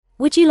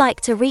Would you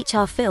like to reach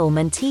our film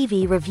and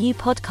TV review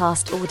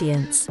podcast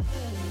audience?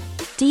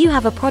 Do you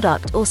have a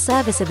product or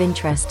service of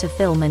interest to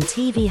film and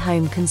TV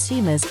home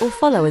consumers or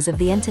followers of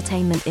the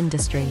entertainment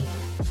industry?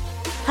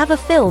 Have a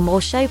film or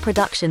show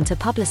production to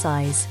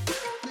publicize?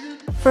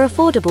 For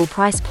affordable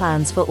price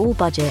plans for all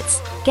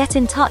budgets, get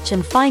in touch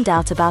and find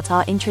out about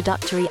our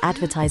introductory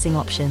advertising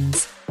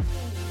options.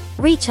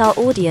 Reach our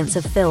audience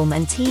of film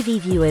and TV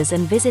viewers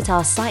and visit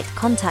our site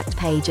contact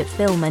page at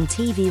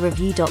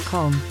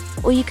filmandtvreview.com,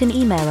 or you can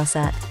email us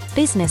at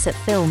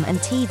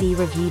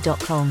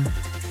business@filmandtvreview.com.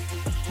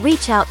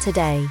 Reach out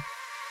today.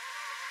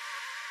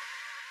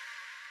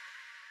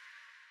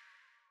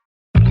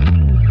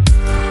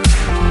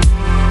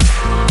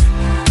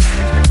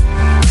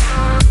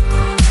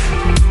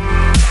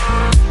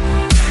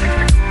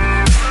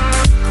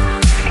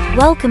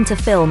 Welcome to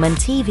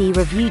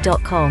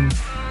filmandtvreview.com.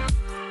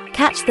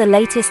 Catch the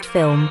latest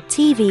film,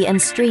 TV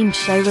and streamed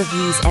show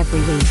reviews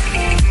every week.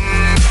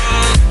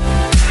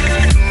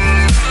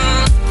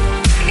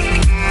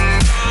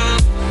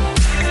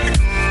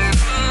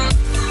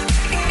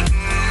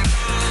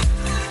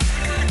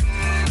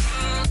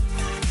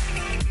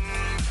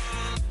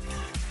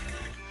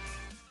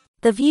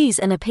 The views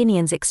and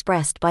opinions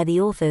expressed by the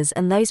authors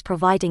and those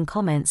providing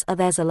comments are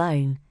theirs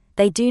alone.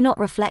 They do not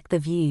reflect the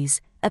views,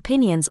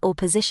 opinions or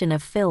position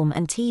of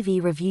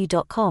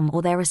filmandtvreview.com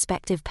or their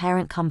respective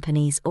parent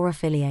companies or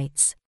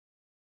affiliates.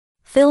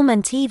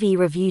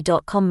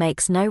 Filmandtvreview.com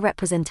makes no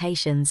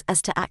representations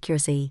as to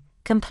accuracy,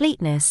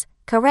 completeness,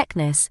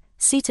 correctness,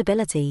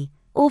 suitability,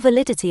 or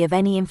validity of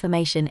any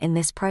information in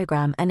this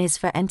program and is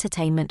for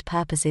entertainment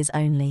purposes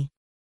only.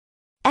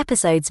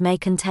 Episodes may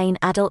contain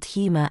adult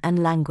humor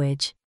and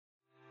language.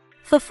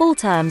 For full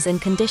terms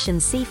and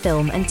conditions, see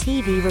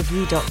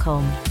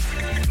filmandtvreview.com.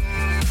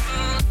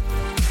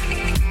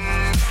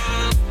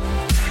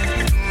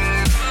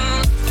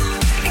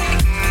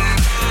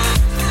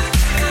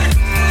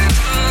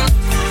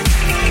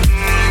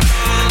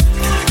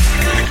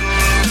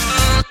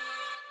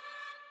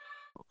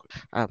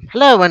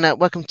 Hello and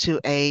welcome to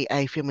a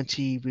film and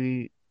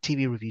TV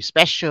review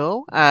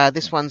special.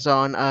 This one's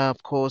on,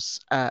 of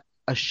course,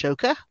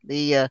 Ashoka,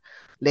 the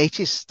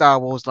latest Star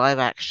Wars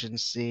live-action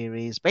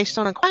series, based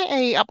on quite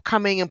a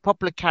upcoming and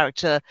popular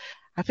character.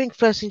 I think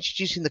first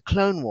introducing the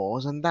Clone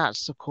Wars, and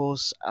that's of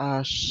course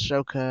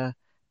Ashoka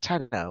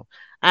Tano.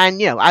 And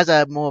as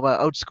a more of an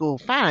old school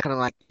fan, I kind of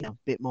like a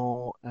bit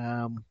more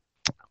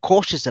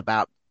cautious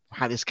about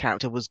how this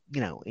character was,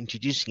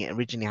 introducing it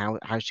originally,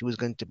 how she was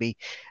going to be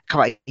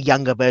quite a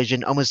younger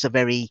version, almost a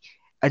very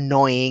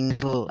annoying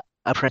little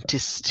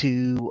apprentice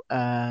to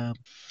Anakin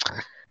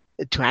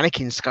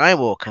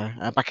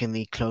Skywalker back in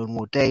the Clone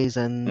War days,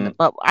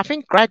 but I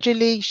think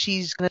gradually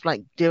she's kind of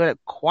like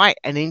developed quite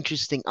an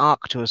interesting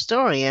arc to her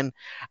story, and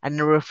a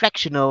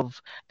reflection of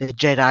the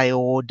Jedi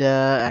Order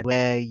and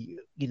where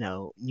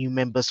new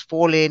members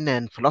fall in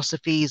and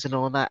philosophies and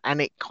all that, and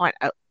it quite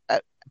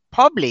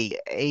probably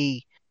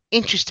a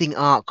interesting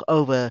arc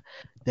over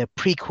the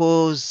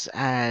prequels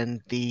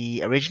and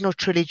the original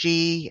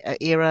trilogy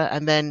era,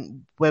 and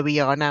then where we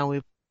are now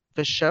with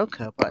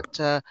Ashoka.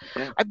 But I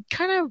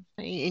kind of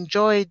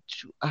enjoyed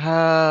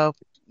her,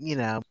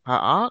 her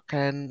arc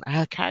and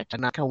her character,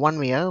 and that kind of won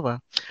me over.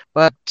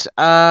 But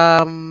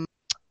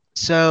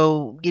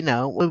so we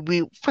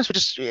first we'll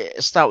just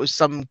start with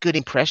some good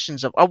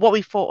impressions of what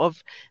we thought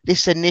of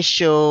this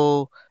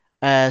initial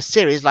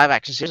series, live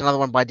action series, another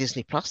one by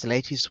Disney Plus, the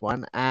latest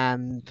one,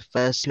 and the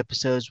first two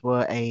episodes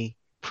were a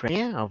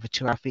premiere of a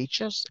 2-hour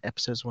features,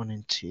 episodes 1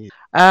 and 2.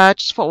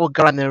 Just thought we'll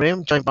go around the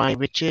room, joined by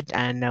Richard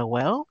and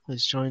Noel,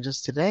 who's joined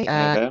us today.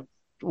 Hello.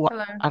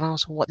 And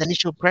also what the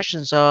initial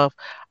impressions of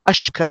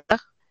Ashoka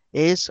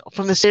is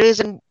from the series,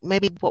 and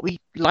maybe what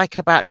we like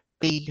about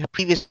her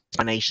previous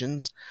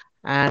incarnations,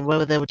 and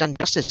whether they were done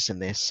justice in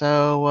this.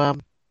 So,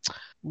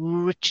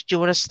 Richard, do you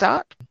want to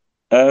start?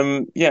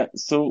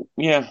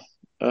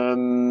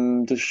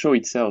 The show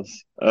itself.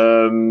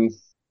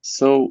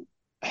 So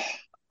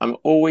I'm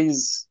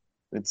always,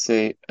 let's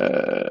say,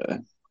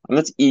 I'm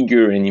not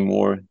eager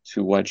anymore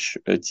to watch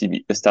a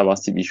Star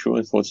Wars TV show,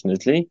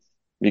 unfortunately,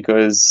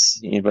 because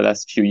in the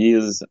last few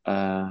years,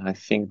 I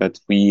think that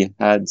we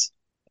had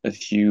a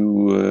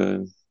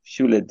few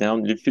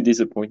letdown, a few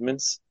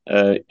disappointments,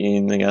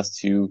 in regards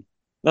to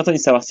not only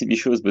Star Wars TV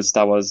shows, but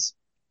Star Wars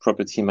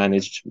property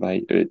managed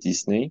by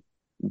Disney.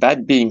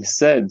 That being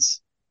said,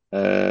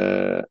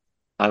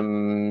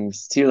 I'm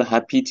still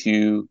happy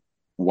to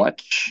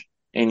watch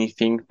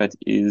anything that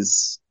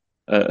is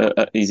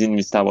in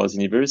the Star Wars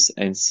universe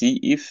and see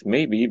if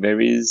maybe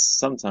there is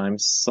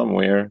sometimes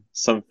somewhere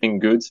something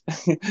good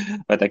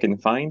that I can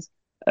find.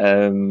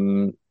 I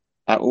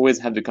always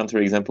have the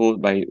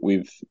counterexample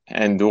with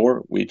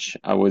Andor, which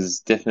I was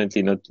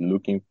definitely not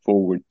looking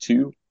forward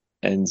to,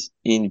 and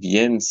in the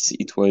end,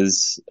 it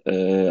was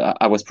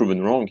I was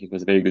proven wrong. It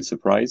was a very good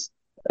surprise.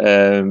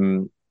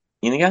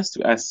 In regards to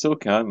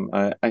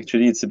Ahsoka,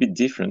 actually, it's a bit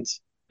different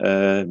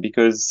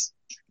because,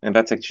 and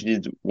that's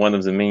actually one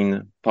of the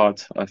main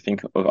part, I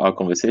think, of our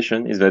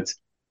conversation, is that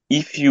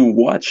if you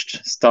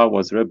watched Star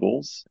Wars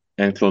Rebels,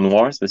 and Clone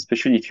Wars, but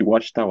especially if you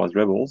watch Star Wars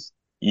Rebels,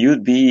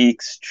 you'd be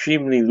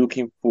extremely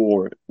looking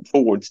forward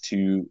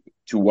to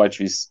watch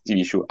this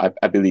TV show.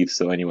 I believe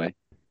so anyway,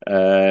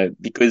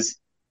 because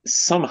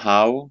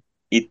somehow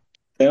it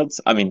felt.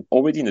 I mean,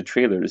 already in the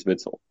trailers, but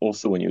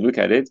also when you look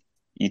at it,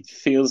 it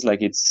feels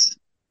like it's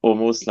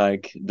almost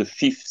like the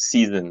fifth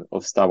season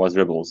of Star Wars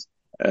Rebels.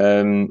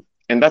 And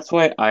that's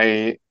why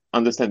I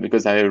understand,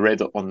 because I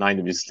read online,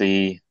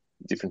 obviously,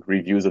 different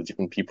reviews of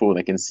different people, and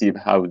I can see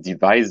how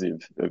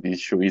divisive this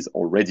show is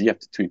already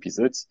after 2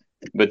 episodes.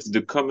 But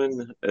the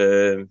common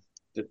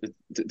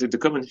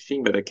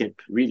thing that I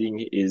kept reading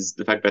is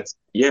the fact that,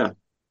 yeah,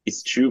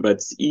 it's true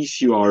that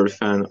if you are a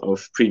fan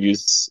of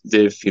previous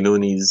Dave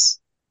Filoni's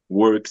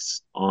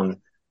works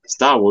on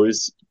Star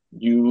Wars,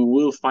 you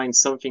will find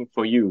something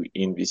for you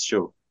in this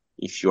show.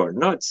 If you are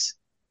not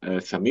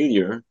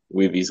familiar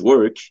with his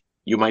work,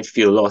 you might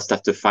feel lost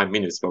after 5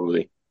 minutes,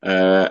 probably,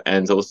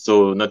 and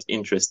also not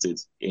interested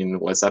in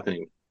what's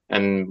happening,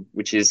 and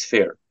which is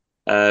fair.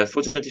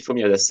 Fortunately for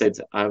me, as I said,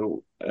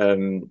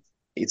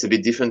 it's a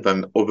bit different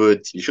than other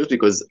TV shows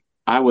because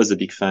I was a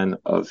big fan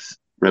of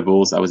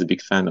Rebels. I was a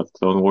big fan of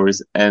Clone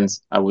Wars, and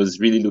I was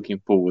really looking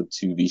forward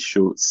to this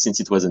show since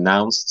it was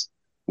announced,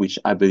 which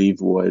I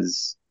believe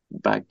was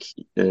back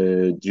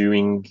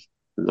during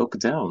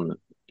lockdown.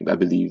 I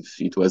believe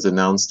it was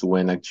announced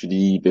when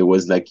actually there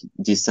was like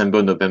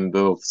December,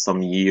 November of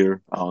some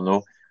year, I don't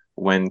know,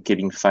 when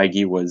Kevin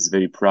Feige was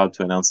very proud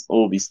to announce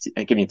all this,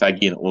 and Kevin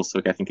Feige and also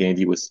Kathleen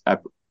Kennedy was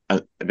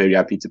very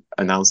happy to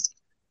announce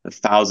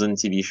 1,000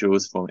 TV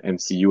shows from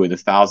MCU and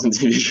 1,000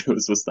 TV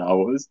shows for Star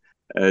Wars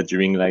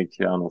during like,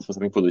 I don't know, for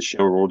something for the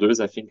shareholders,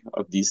 I think,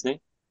 of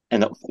Disney.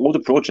 And of all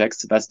the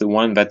projects, that's the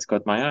one that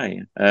caught my eye.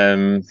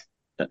 And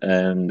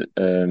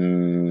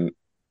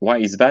why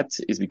is that?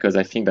 Is because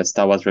I think that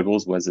Star Wars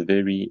Rebels was a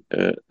very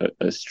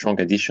a strong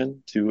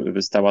addition to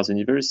the Star Wars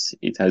universe.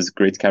 It has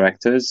great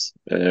characters,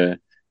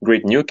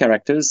 great new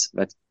characters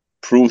that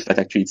prove that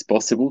actually it's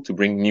possible to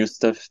bring new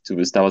stuff to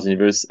the Star Wars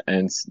universe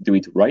and do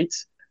it right.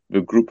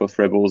 The group of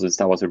rebels, the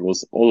Star Wars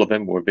rebels, all of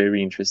them were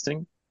very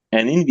interesting.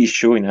 And in this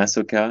show, in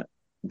Ashoka,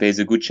 there's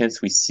a good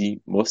chance we see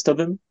most of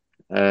them.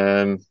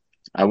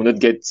 I will not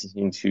get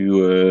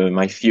into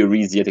my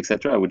theories yet,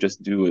 etc. I will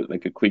just do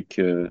like a quick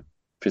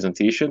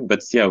presentation.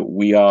 But yeah,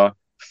 we are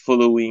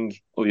following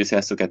obviously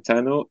Ashoka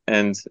Tano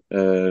and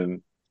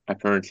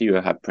apparently her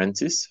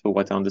apprentice, for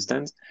what I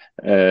understand,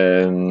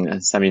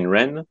 Sabine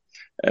Wren,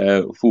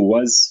 who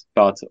was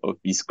part of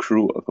this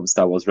crew from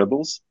Star Wars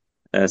Rebels.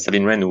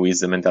 Sabine Wren, who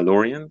is a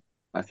Mandalorian,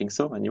 I think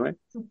so, anyway.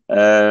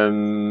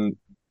 Well,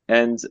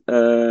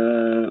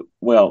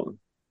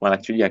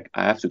 actually,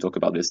 I have to talk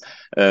about this.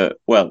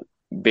 Well,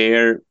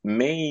 their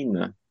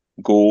main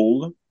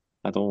goal,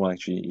 I don't know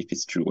actually if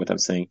it's true what I'm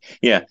saying.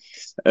 Yeah,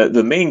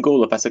 the main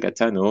goal of Ahsoka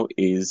Tano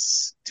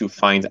is to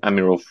find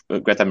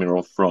Great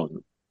Admiral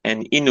Thrawn.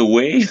 And in a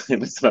way,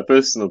 that's my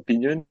personal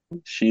opinion,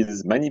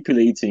 she's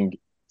manipulating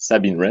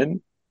Sabine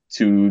Wren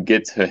to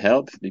get her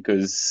help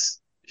because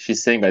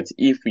she's saying that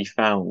if we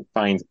find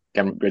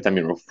Great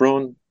Admiral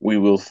Thrawn, we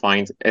will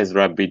find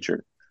Ezra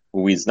Bridger,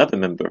 who is not a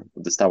member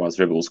of the Star Wars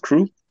Rebels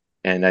crew.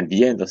 And at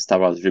the end of Star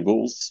Wars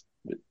Rebels,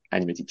 the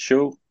animated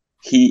show,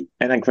 he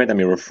and Great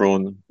Admiral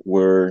Thrawn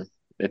were,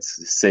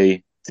 let's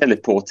say,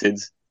 teleported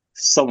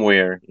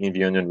somewhere in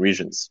the unknown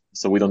regions.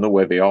 So we don't know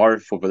where they are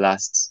for the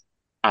last,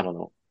 I don't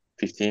know,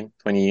 15,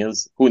 20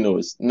 years. Who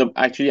knows? No,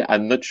 actually,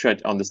 I'm not sure I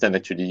understand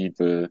actually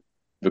the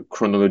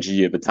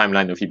chronology, the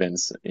timeline of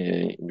events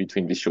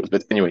between these shows.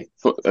 But anyway,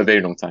 for a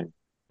very long time.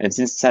 And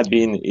since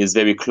Sabine is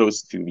very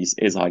close to this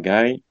Ezra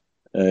guy,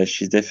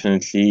 she's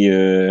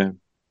definitely,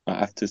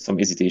 after some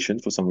hesitation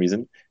for some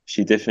reason,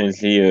 she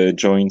definitely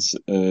joins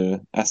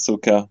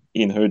Ahsoka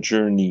in her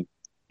journey.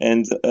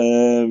 And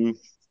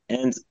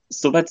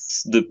so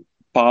that's the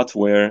part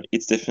where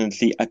it's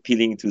definitely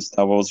appealing to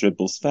Star Wars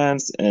Rebels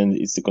fans, and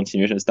it's the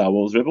continuation of Star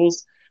Wars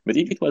Rebels. But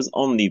if it was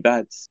only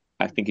that,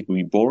 I think it would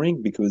be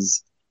boring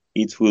because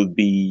it will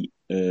be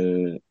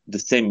the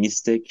same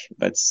mistake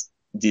that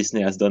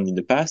Disney has done in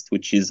the past,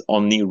 which is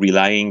only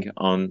relying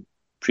on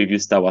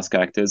previous Star Wars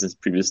characters and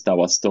previous Star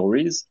Wars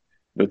stories.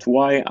 But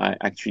why I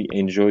actually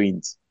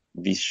enjoyed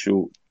this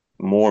show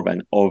more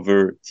than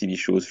other TV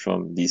shows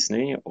from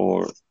Disney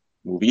or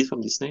movies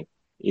from Disney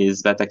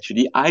is that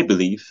actually I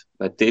believe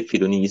that Dave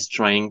Filoni is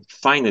trying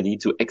finally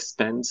to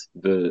expand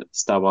the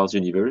Star Wars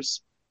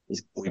universe.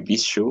 With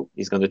this show,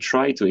 he's going to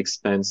try to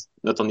expand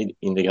not only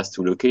in regards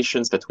to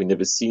locations that we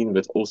never seen,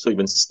 but also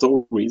even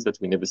stories that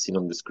we never seen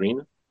on the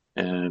screen.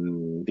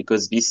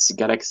 Because this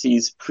galaxy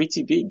is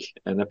pretty big,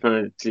 and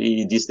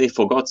apparently Disney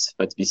forgot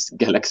that this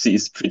galaxy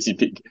is pretty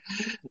big,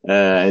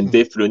 and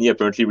Dave Filoni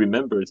apparently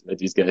remembered that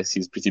this galaxy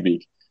is pretty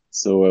big.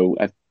 So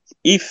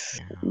if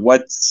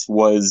what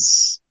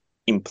was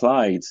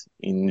implied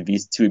in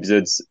these 2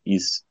 episodes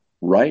is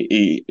right,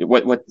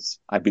 what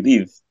I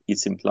believe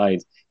it's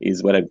implied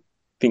is what I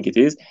think it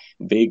is,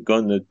 they're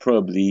gonna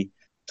probably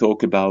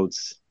talk about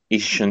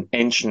ancient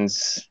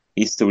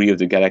history of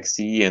the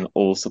galaxy and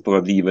also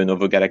probably even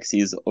other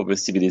galaxies, other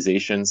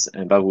civilizations,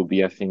 and that would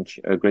be, I think,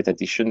 a great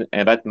addition,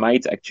 and that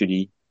might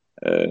actually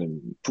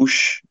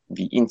push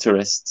the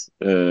interest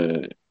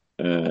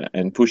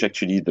and push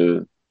actually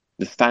the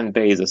fan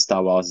base of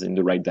Star Wars in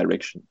the right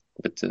direction.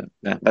 But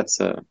yeah, that's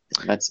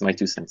my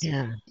 2 cents.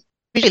 Yeah,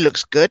 it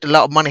looks good. A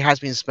lot of money has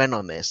been spent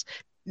on this.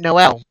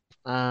 Noel,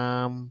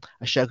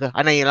 Ashoka.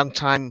 I know you're a long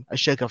time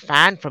Ashoka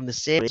fan from the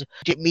series.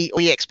 Did it meet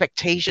all your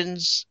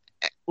expectations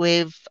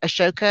with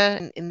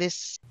Ashoka in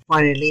this?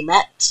 Finally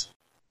met.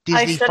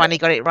 Disney finally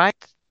got it right.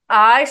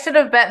 I should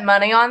have bet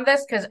money on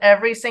this because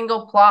every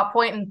single plot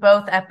point in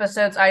both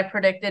episodes I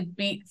predicted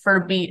beat for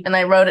beat, and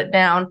I wrote it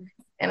down,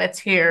 and it's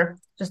here.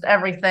 Just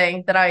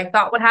everything that I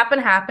thought would happen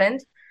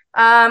happened.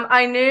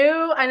 I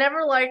knew I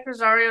never liked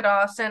Rosario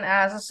Dawson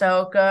as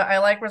Ahsoka. I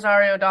like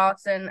Rosario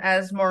Dawson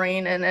as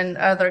Maureen and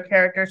other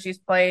characters she's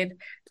played.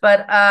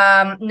 But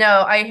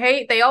no, I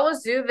hate they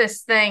always do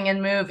this thing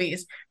in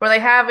movies where they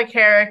have a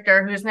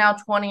character who's now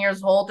 20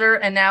 years older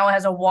and now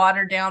has a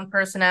watered down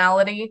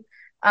personality.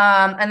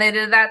 And they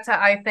did that to,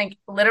 I think,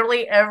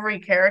 literally every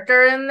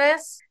character in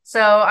this.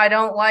 So I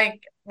don't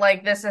like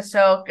this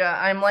Ahsoka.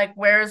 I'm like,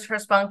 where's her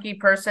spunky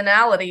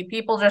personality?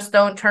 People just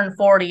don't turn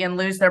 40 and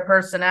lose their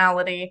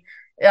personality,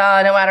 no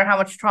matter how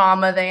much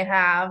trauma they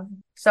have.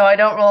 So I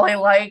don't really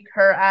like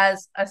her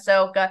as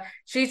Ahsoka.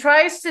 She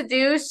tries to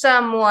do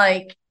some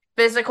like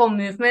physical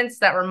movements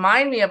that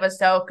remind me of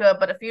Ahsoka,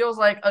 but it feels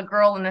like a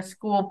girl in a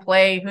school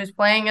play who's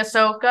playing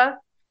Ahsoka.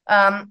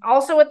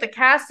 Also with the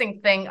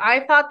casting thing, I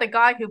thought the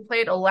guy who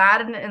played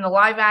Aladdin in the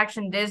live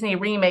action Disney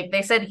remake,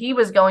 they said he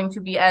was going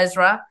to be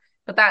Ezra,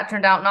 but that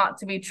turned out not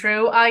to be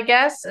true, I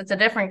guess. It's a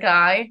different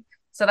guy.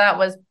 So that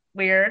was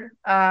weird.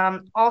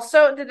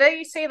 Also, did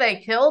they say they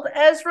killed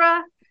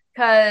Ezra?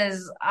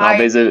 Because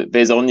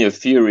there's only a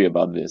theory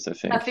about this, I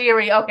think. A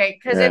theory, okay.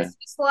 Because it's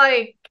just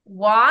like,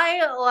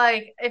 why?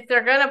 Like, if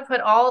they're gonna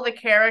put all the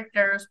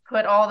characters,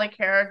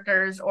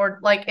 or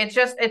like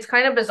it's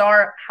kind of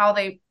bizarre how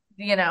they,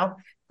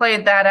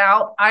 played that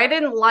out. I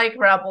didn't like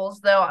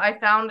Rebels though. I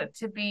found it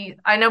to be,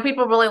 I know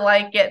people really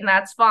like it and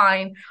that's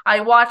fine.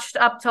 I watched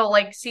up till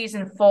like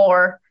season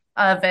 4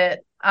 of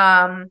it.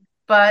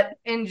 But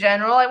in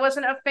general, I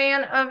wasn't a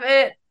fan of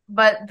it.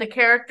 But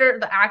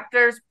the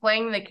actors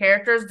playing the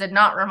characters did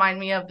not remind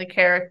me of the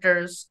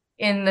characters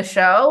in the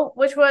show,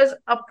 which was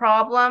a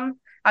problem.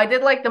 I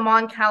did like the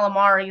Mon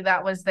Calamari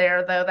that was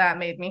there, though. That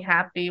made me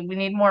happy. We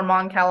need more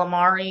Mon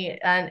Calamari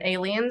and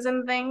aliens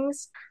and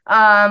things.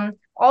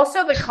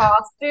 Also, the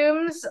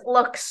costumes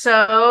look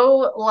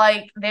so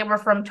like they were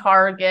from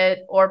Target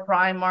or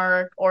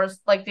Primark, or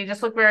like they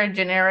just look very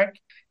generic.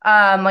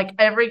 Like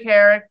every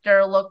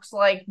character looks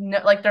like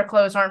their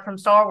clothes aren't from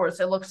Star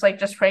Wars. It looks like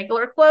just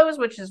regular clothes,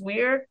 which is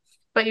weird.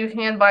 But you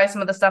can buy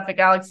some of the stuff at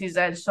Galaxy's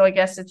Edge, so I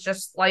guess it's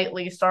just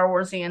slightly Star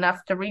Warsy enough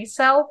to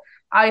resell.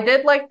 I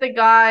did like the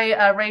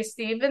guy, Ray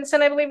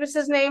Stevenson, I believe is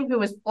his name, who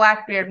was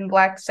Blackbeard and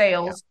Black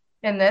Sails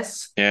in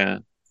this. Yeah.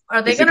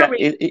 Are they gonna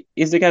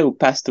is the guy who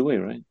passed away,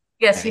 right?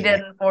 Yes, he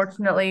did,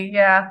 unfortunately.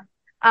 Yeah.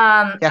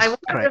 Yes, I wonder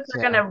correct, if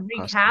they're gonna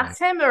recast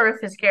him or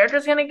if his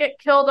character's gonna get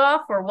killed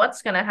off or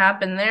what's gonna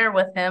happen there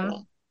with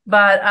him.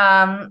 But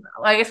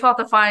I guess we'll have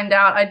to find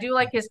out. I do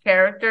like his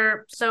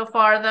character so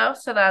far though,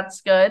 so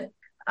that's good.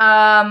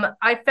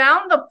 I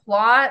found the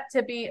plot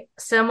to be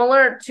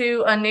similar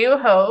to A New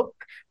Hope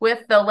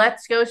with the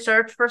let's go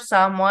search for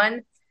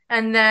someone,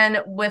 and then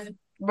with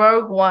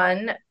Rogue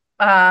One,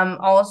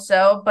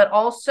 also, but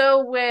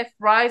also with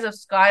Rise of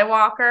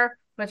Skywalker,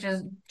 which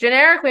is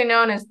generically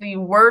known as the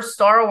worst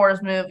Star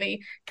Wars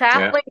movie.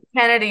 Kathleen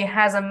Kennedy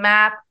has a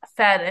map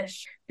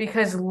fetish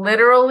because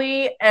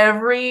literally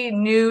every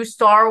new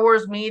Star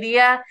Wars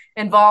media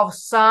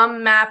involves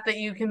some map that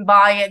you can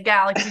buy at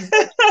Galaxy's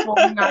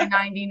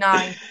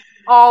 $49.99.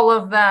 All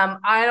of them.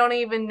 I don't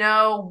even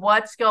know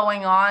what's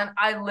going on.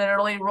 I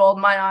literally rolled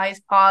my eyes,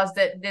 paused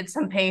it, did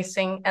some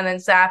pacing, and then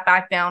sat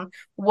back down.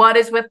 What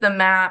is with the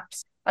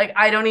maps? Like,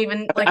 I don't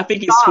even like. I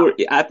think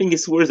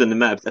it's worse than the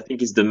maps. I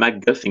think it's the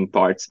MacGuffin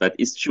parts, but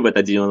it's true what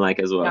I didn't like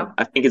as well. Yeah.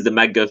 I think it's the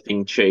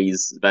MacGuffin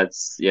chase.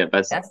 That's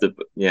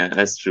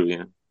true.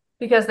 Yeah.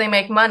 Because they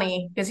make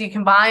money because you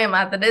can buy them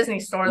at the Disney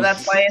store.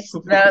 That's why it's the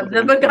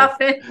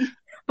MacGuffin.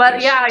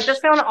 But yeah, I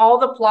just found all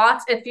the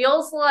plots. It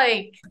feels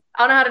like, I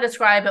don't know how to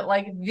describe it,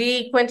 like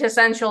the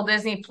quintessential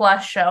Disney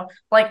Plus show.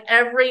 Like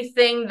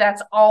everything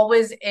that's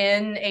always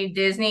in a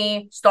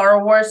Disney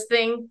Star Wars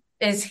thing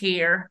is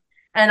here.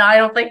 And I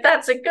don't think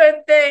that's a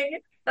good thing.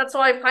 That's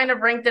why I've kind of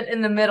ranked it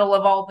in the middle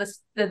of all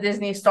the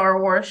Disney Star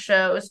Wars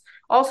shows.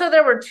 Also,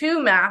 there were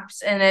 2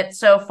 maps in it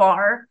so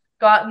far.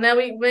 And then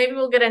maybe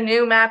we'll get a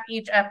new map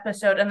each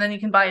episode, and then you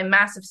can buy a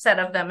massive set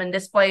of them and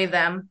display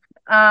them.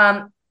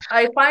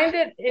 I find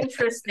it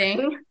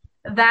interesting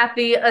that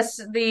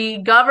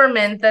the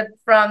government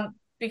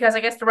because I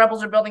guess the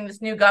rebels are building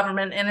this new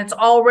government and it's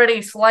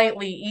already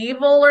slightly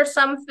evil or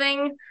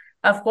something.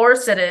 Of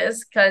course it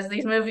is, because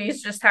these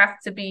movies just have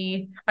to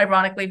be,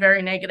 ironically,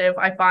 very negative,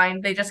 I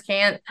find. They just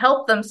can't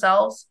help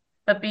themselves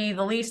but be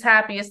the least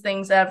happiest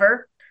things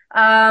ever.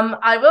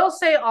 I will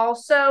say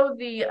also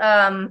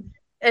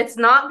it's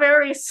not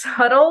very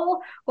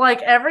subtle.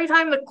 Like every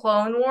time the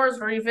Clone Wars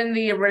or even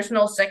the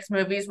original six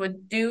movies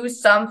would do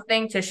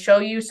something to show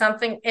you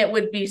something, it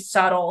would be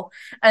subtle.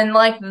 And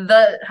like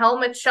the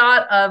helmet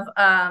shot of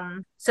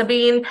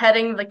Sabine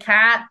petting the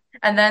cat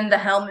and then the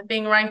helmet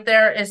being right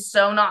there is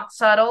so not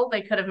subtle.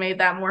 They could have made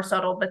that more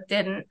subtle, but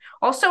didn't.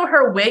 Also,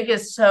 her wig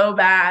is so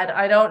bad.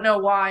 I don't know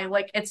why.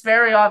 Like it's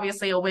very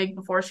obviously a wig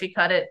before she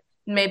cut it,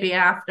 maybe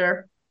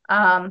after.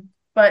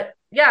 But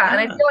yeah, and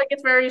I feel like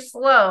it's very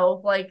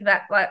slow, like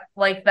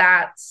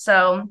that.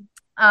 So,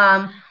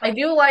 I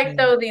do like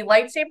though the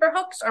lightsaber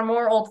hooks are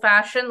more old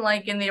fashioned,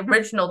 like in the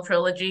original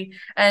trilogy,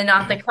 and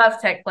not the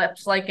Clef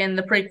clips like in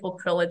the prequel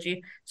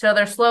trilogy. So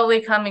they're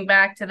slowly coming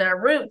back to their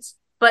roots.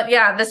 But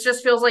yeah, this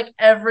just feels like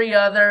every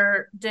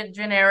other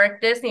generic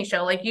Disney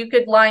show. Like you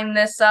could line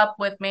this up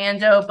with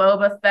Mando,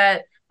 Boba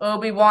Fett,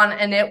 Obi-Wan,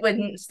 and it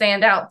wouldn't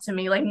stand out to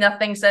me. Like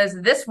nothing says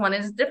this one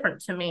is different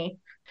to me.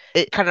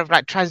 It kind of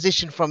like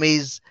transitioned from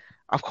his,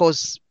 of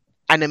course,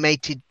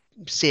 animated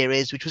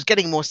series, which was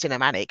getting more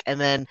cinematic, and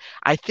then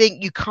I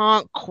think you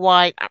can't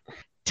quite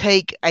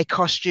take a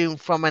costume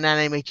from an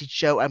animated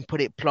show and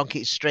plonk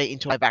it straight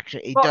into live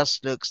action. It Well,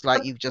 just looks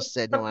like you've just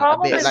said, the no, a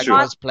problem bit That's is like true.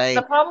 not cosplay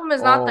the problem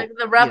is not or, the you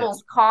know,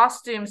 rebels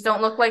costumes don't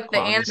look like the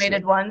quite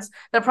animated honestly. ones.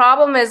 The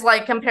problem is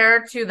like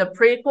compared to the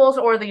prequels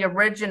or the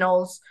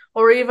originals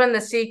or even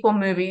the sequel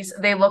movies,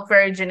 they look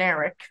very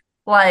generic.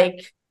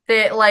 Like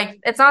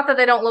it's not that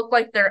they don't look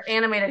like their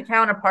animated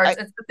counterparts,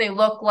 I, it's that they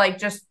look like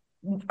just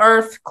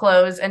Earth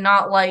clothes and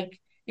not like,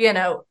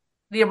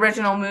 the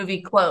original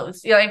movie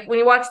clothes. Yeah, like when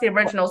you watch the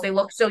originals, they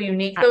look so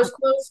unique, I, those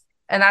clothes,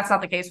 and that's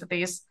not the case with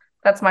these.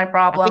 That's my I think,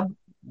 problem.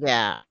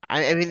 yeah,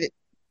 I mean,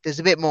 there's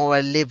a bit more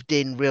a lived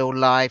in real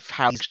life,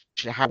 how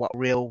what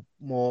real,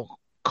 more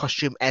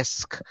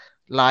costume-esque,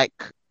 like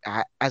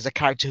as a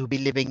character who'd be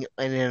living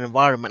in an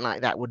environment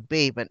like that would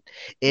be. But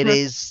it Mhm.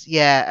 is,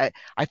 yeah,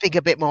 I think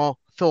a bit more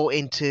thought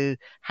into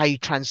how you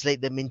translate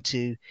them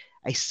into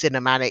a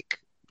cinematic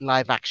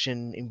live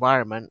action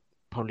environment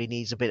probably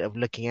needs a bit of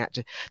looking at.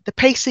 The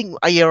pacing,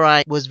 you're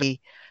right,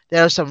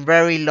 there are some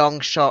very long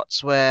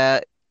shots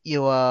where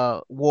you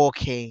are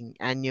walking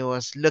and you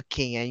are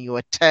looking and you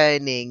are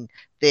turning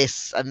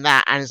this and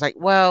that, and it's like,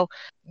 well,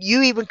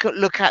 you even could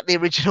look at the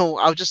original.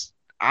 I was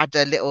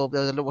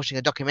watching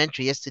a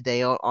documentary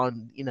yesterday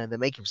on the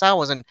making of Star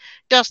Wars, and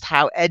just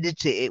how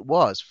edited it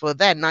was for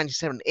then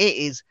 97. It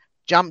is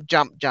jump,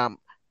 jump,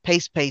 jump,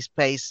 pace, pace,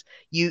 pace.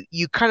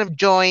 You kind of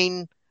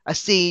join a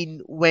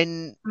scene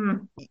when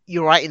Mm.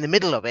 you're right in the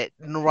middle of it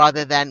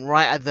rather than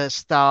right at the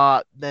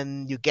start.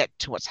 Then you get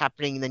to what's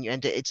happening and then you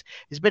enter. It's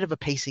a bit of a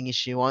pacing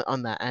issue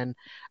on that, and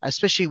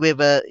especially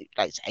with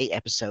like it's 8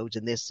 episodes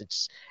in this,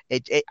 I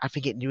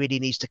think it really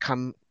needs to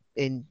come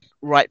in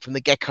right from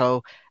the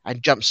get-go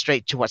and jump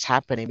straight to what's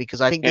happening,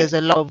 because I think Yeah. there's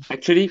a lot of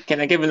Actually, can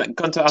I give a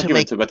counter to make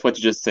argument about what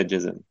you just said,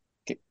 Jason?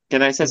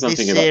 Can I say this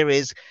something about?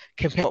 series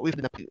compared to what we've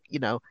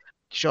been.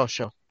 Sure,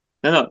 sure.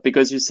 No,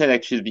 because you said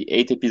actually the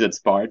 8 episodes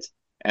part,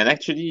 and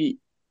actually,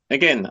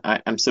 again,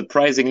 I'm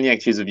surprisingly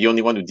actually the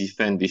only one who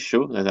defend this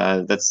show.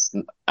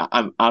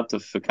 I'm out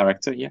of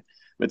character here,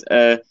 but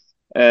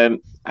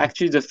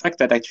actually the fact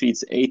that actually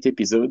it's 8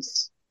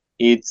 episodes,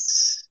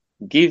 it's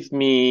give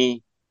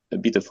me a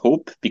bit of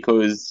hope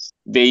because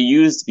they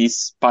use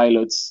these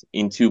pilots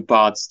in 2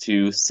 parts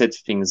to set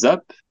things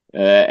up.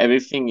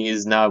 Everything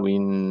is now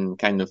in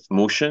kind of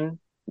motion.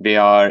 They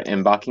are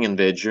embarking on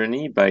their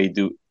journey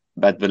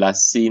but the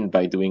last scene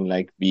by doing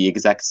like the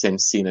exact same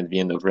scene at the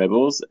end of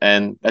Rebels,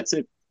 and that's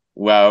it.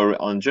 We're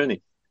on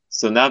journey.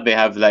 So now they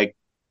have like,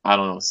 I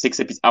don't know, 6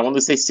 episodes. I want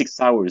to say 6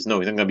 hours. No,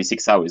 it's not gonna be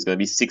 6 hours. It's gonna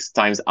be six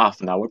times half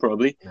an hour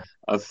probably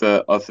of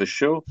a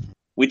show,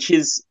 which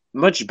is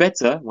much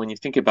better when you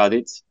think about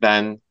it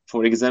than,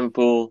 for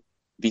example,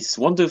 this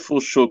wonderful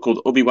show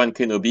called Obi-Wan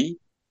Kenobi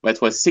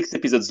that was 6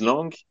 episodes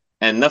long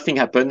and nothing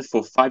happened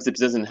for 5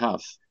 episodes and a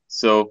half.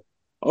 So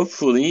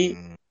hopefully,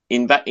 Mm.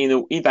 in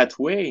that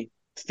way,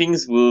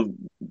 things will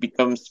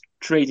become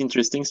straight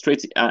interesting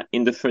straight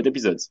in the third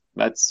episode.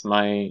 That's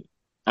my.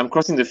 I'm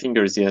crossing the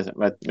fingers here,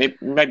 but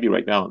might be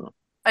right now.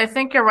 I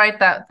think you're right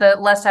that the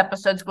less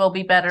episodes will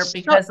be better So,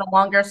 because the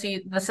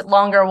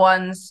longer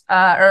ones,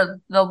 or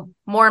the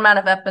more amount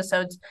of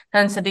episodes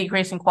tends to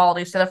decrease in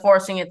quality. So they're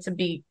forcing it to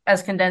be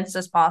as condensed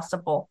as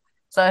possible.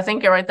 So I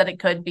think you're right that it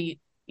could be,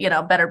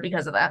 better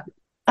because of that.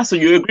 So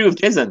you agree with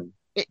Jason?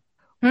 it,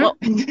 Hmm? well,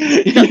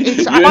 no,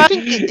 it's I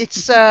think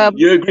it's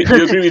You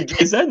agree with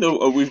Jason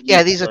or with me?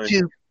 yeah, these are Sorry.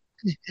 two.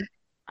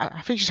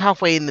 I think she's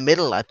halfway in the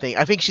middle. I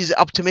think she's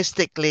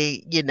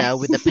optimistically,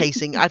 with the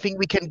pacing. I think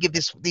we can give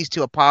these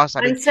two a pass. I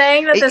I'm mean,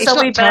 saying that this it's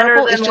will be not better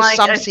terrible. It's than just like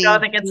some a show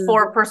scenes. that gets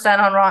 4%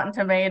 on Rotten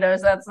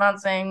Tomatoes. That's not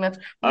saying much.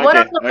 What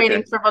are Okay, the okay.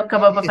 ratings for Book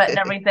of Boba Fett and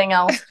everything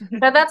else?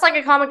 But that's like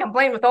a common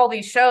complaint with all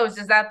these shows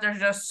is that there's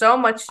just so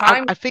much I,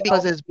 time I to think because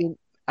fill. there's been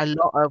a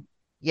lot of,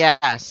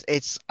 yes,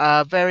 it's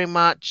very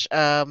much.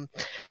 I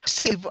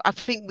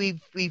think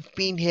we've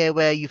been here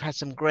where you've had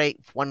some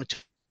great 1 or 2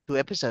 2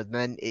 episodes, and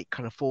then it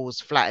kind of falls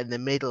flat in the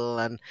middle.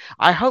 And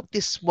I hope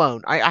this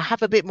won't. I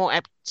have a bit more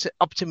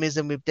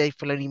optimism with Dave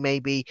Filoni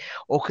maybe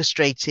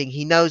orchestrating.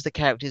 He knows the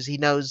characters, he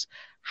knows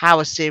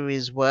how a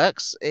series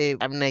works,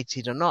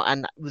 animated or not,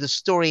 and with the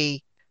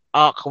story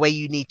arc where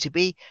you need to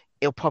be,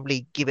 it'll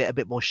probably give it a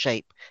bit more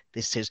shape.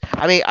 This series.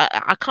 I mean,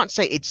 I can't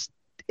say it's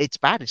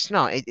bad. It's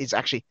not. It's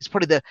actually it's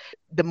probably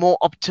the more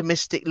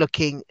optimistic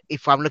looking.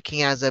 If I'm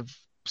looking as a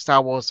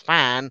Star Wars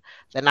fan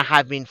than I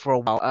have been for a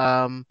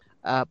while.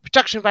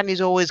 Production value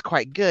is always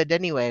quite good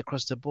anyway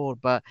across the board,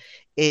 but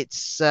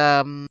it's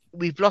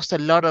we've lost a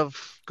lot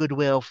of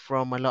goodwill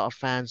from a lot of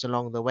fans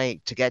along the way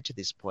to get to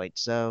this point.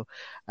 So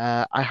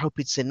I hope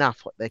it's enough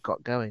what they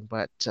got going.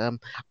 But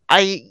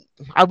I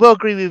I will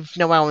agree with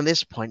Noel on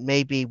this point.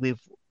 Maybe with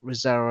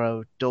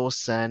Rosario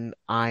Dawson,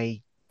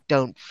 I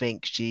don't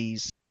think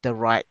she's the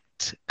right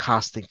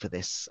casting for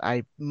this.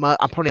 I'm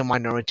probably a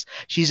minority.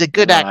 She's a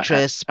good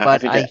actress, I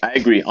but think I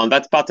agree on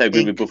that part. I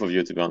agree with think both of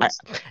you, to be honest.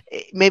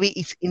 maybe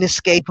it's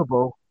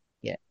inescapable.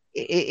 Yeah,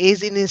 it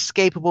is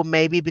inescapable.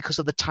 Maybe because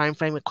of the time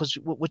frame. Because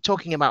we're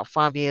talking about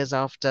 5 years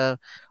after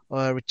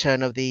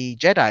Return of the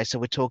Jedi, so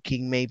we're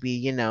talking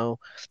maybe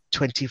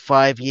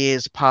 25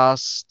 years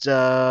past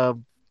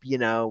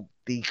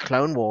the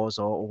Clone Wars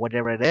or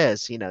whatever it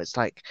is. It's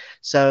like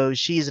so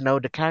she's an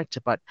older character,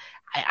 but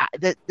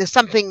there's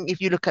something if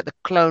you look at the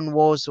Clone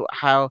Wars,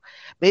 how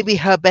maybe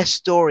her best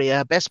story,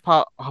 her best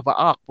part of her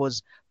arc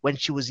was when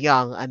she was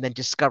young and then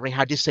discovering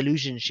how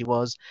disillusioned she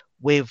was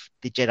with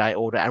the Jedi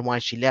Order and why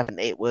she left. And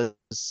it was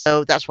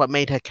so that's what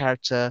made her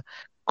character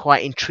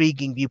quite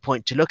intriguing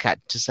viewpoint to look at,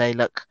 to say,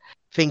 look,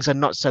 things are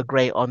not so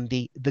great on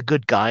the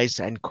good guys,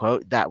 end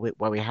quote,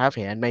 what we have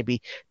here. And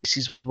maybe this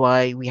is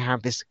why we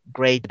have this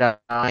grey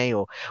Jedi,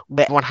 or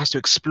where everyone has to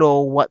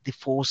explore what the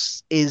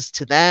Force is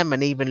to them.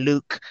 And even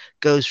Luke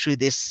goes through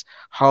this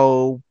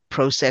whole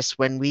process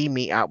when we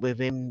meet up with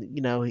him,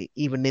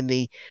 even in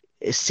the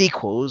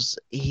sequels,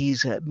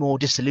 he's more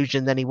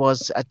disillusioned than he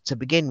was to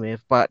begin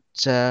with. But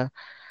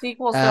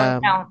Sequels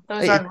don't count.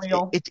 Those aren't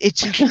real.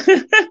 it's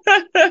interesting.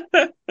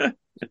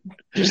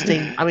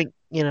 I mean,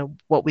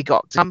 what we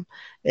got.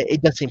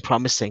 It does seem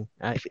promising.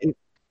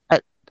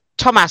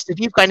 Thomas, if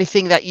you've got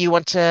anything that you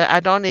want to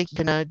add on,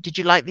 did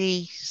you like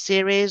the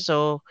series,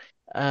 or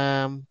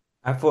I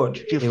thought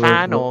you a it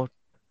fan, was or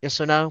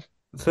yes or no?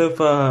 so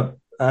far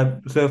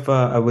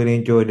I really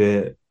enjoyed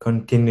the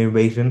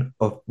continuation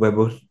of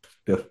Rebels,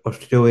 the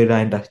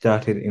storyline that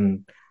started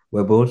in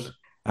Rebels,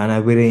 and I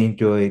really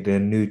enjoyed the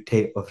new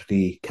take of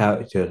the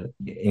character,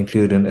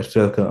 including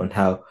Ahsoka on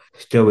how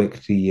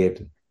stoic she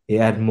is. It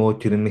adds more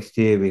to the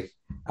mysterious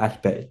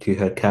aspect to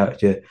her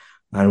character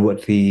and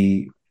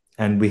we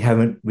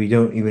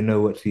don't even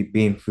know what she's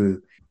been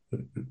through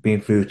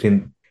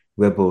since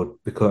Rebels,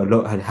 because a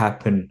lot had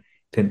happened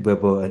since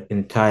Rebels. An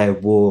entire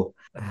war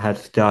had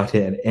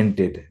started and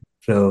ended.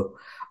 So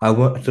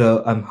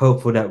I'm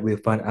hopeful that we'll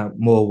find out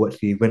more what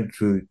she went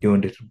through during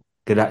this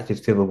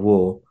Galactic Civil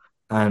War.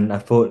 And I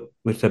thought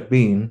with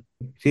Sabine,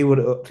 she was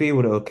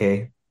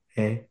okay.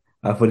 Eh?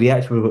 I thought the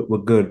actions were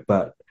good,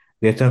 but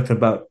there's something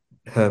about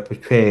her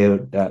portrayal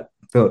that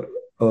felt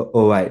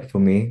all right for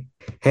me.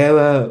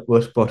 Hera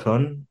was spot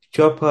on.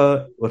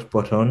 Chopper was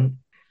spot on,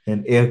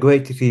 and it was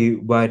great to see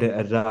Ryder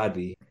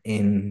Azadi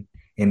in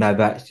live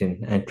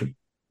action. And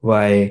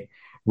why,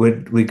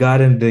 with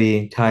regarding the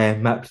entire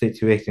map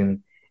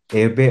situation,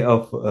 it was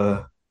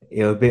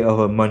a bit of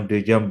a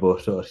mumbo jumbo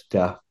sort of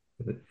stuff,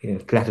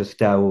 classic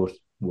Star Wars.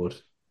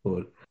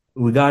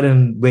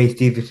 Regarding Ray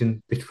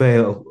Stevenson's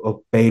portrayal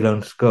of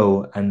Balon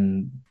Skull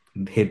and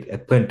his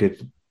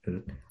apprentice,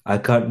 I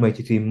can't wait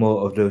to see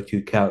more of those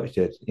two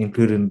characters,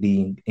 including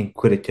the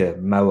Inquisitor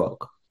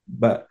Marok.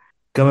 But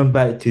coming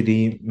back to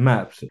the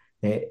maps,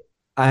 eh,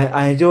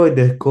 I enjoyed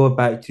the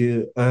callback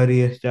to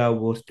earlier Star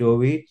Wars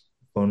stories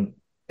from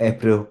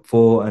episode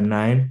 4 and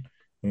 9,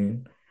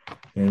 and,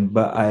 and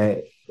but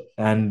I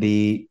and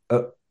the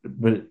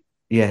but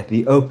yeah,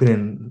 the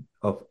opening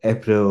of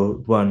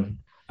episode 1,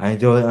 I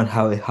enjoyed on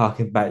how it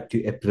harkened back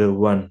to episode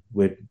 1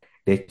 with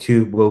the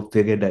two wolf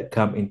figures that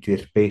come into a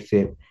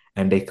spaceship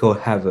and they call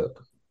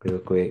havoc. They were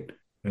great.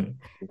 Mm.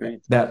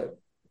 Great. That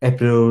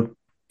episode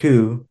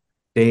 2,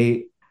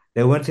 they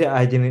the one thing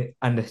I didn't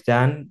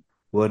understand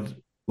was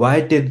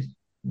why did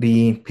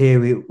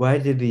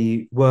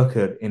the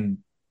worker in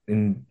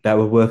that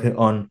were working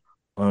on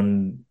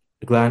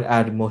Grand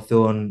Admiral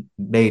Thrawn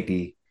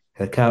lady,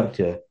 her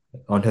character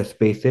on her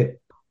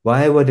spaceship,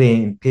 why were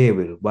they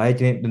Imperial? Why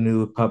didn't the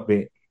New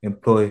Republic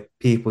employ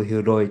people who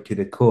are loyal to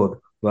the code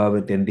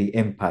rather than the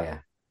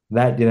Empire?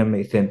 That didn't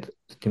make sense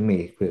to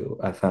me.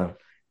 I found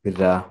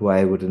bizarre.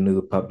 Why would the New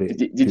Republic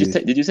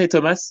Did you say,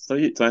 Thomas?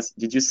 Sorry, Thomas.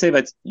 Did you say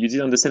that you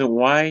didn't understand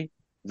why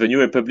the New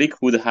Republic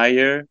would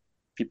hire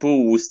people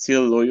who were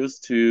still loyal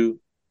to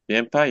the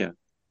Empire?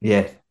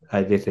 Yes,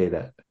 I did say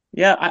that.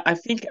 Yeah, I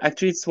think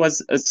actually it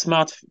was a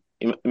smart,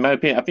 in my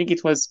opinion, I think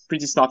it was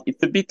pretty smart.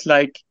 It's a bit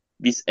like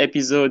this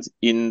episode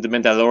in The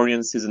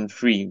Mandalorian season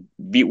 3,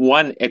 the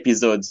one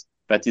episode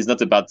that is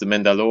not about the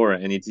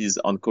Mandalore and it is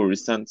on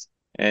Coruscant.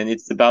 and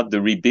it's about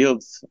the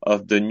rebuild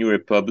of the New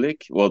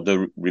Republic. Well,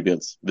 the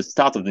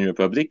start of the New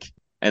Republic,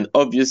 and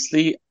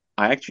obviously,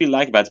 I actually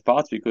like that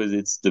part because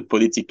it's the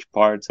politic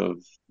part of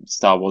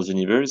Star Wars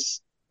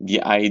universe.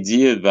 The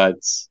idea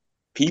that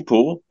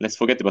people, let's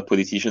forget about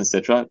politicians,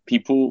 etc.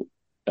 People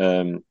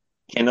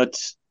cannot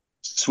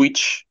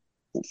switch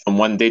from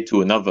one day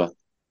to another,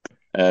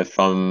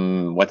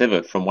 from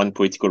whatever, from one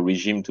political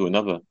regime to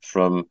another,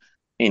 from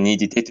any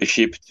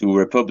dictatorship to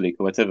republic,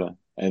 whatever.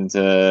 And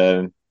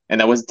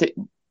I was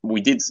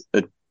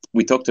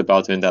we talked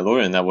about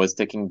Mandalorian.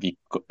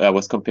 I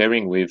was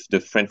comparing with the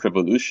French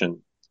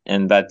Revolution,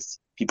 and that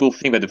people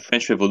think that the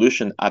French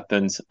Revolution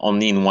happened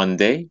only in one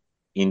day,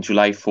 in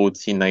July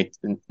 14,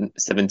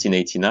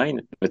 1789,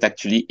 but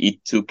actually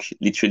it took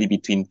literally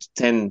between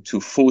 10 to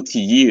 40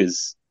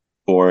 years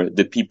for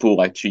the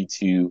people actually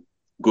to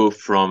go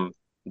from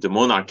the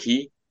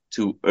monarchy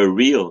to a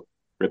real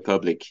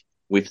republic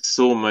with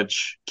so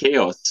much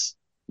chaos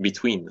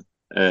between,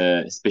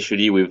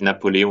 especially with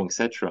Napoleon,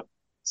 etc.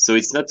 So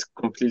it's not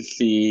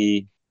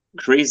completely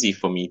crazy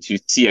for me to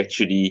see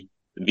actually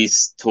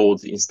this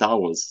told in Star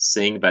Wars,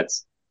 saying that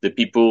there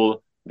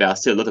are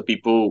still a lot of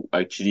people who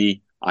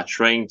actually are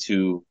trying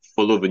to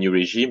follow the new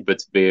regime,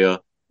 but their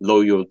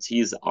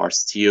loyalties are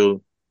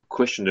still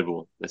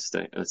questionable. Let's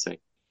say.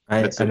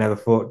 I never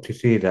thought to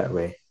see it that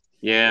way.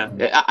 Yeah,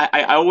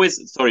 I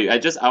always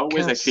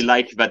actually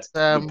like that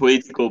the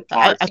political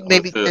part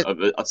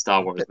of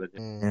Star Wars. But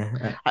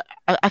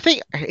I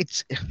think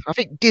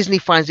Disney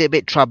finds it a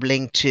bit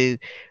troubling to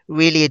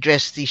really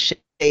address these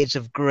shades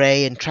of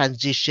grey and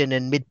transition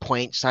and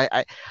midpoints.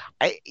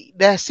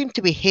 There seem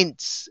to be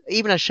hints.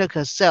 Even Ashoka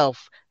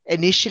herself,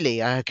 initially,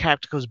 her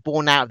character was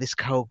born out of this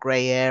whole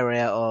grey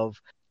area of,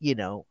 a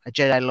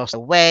Jedi lost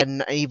their way,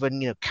 and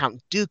even,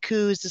 Count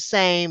Dooku is the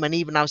same, and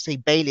even I would say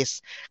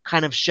Baelish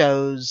kind of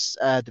shows,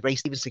 the Ray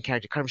Stevenson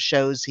character kind of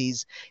shows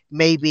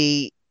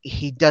maybe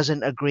he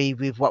doesn't agree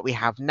with what we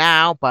have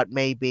now, but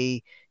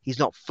maybe he's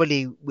not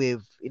fully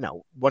with,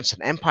 wants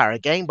an empire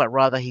again, but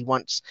rather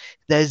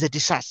there's a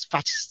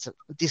dissatisfaction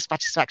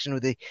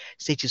with the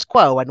status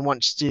quo and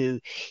wants to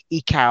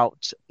eke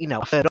out,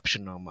 a third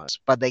option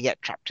almost, but they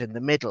get trapped in the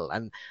middle.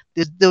 And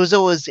there was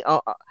always,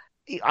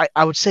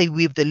 I would say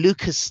with the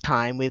Lucas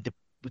time, with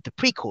the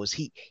prequels,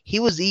 he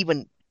was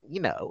even,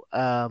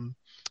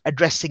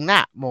 addressing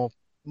that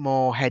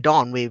more head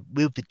on with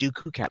the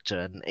Dooku character,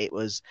 and it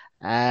was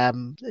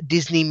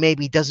Disney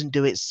maybe doesn't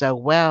do it so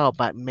well,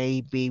 but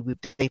maybe with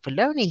Dave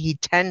Filoni he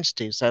tends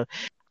to. So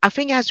I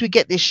think as we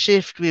get this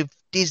shift with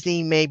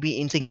Disney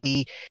maybe into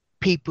the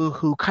people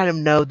who kind of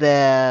know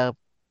their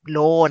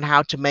law and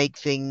how to make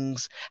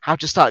things, how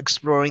to start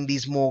exploring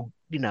these more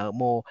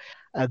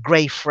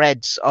grey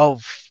threads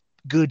of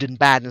good and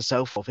bad and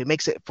so forth, it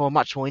makes it for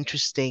much more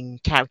interesting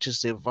characters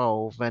to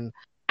evolve, and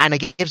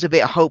it gives a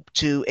bit of hope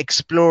to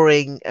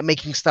exploring and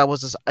making Star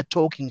Wars as a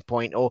talking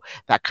point or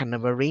that kind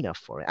of arena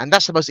for it. And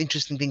that's the most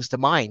interesting things to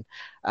mine.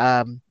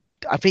 I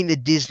think the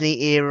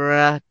Disney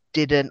era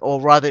didn't,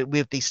 or rather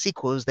with the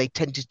sequels, they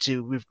tended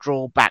to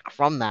withdraw back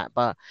from that.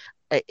 But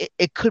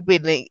it could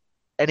be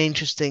an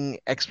interesting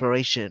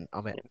exploration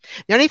of it.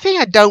 The only thing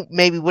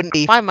wouldn't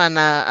be if I'm an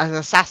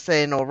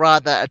assassin or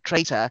rather a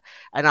traitor,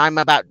 and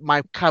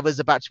my cover's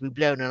about to be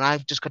blown, and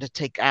I've just got to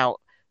take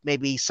out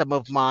maybe some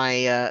of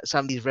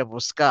these rebel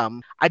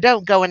scum. I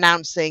don't go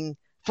announcing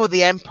for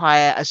the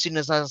Empire as soon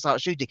as I start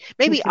shooting.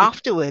 Maybe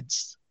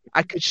afterwards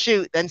I could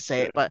shoot, then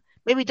say it, but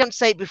maybe don't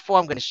say it before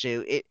I'm going to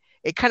shoot.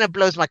 It kind of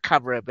blows my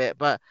cover a bit,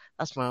 but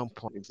that's my own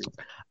point.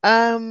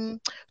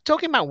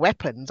 Talking about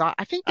weapons,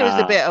 I think there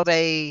is a bit of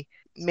a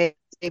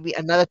maybe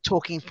another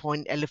talking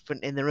point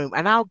elephant in the room,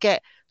 and I'll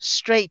get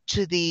straight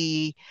to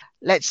the,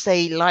 let's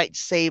say,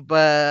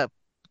 lightsaber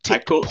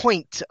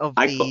point of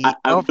the.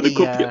 I'm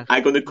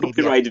going to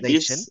copyright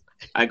this.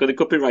 I'm going to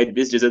copyright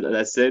this. Just as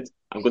I said,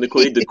 I'm going to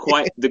call it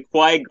the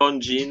Qui-Gon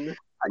Jinn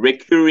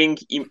recurring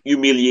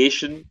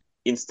humiliation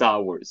in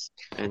Star Wars,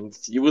 and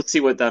you will see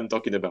what I'm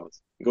talking about.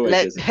 Go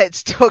ahead.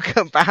 Let's talk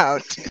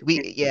about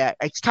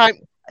It's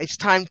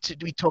time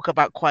we talk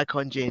about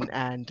Qui-Gon Jinn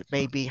and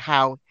maybe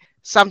how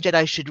some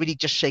Jedi should really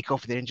just shake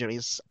off their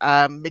injuries,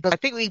 because I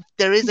think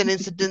there is an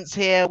incident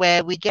here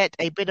where we get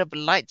a bit of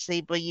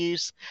lightsaber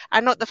use,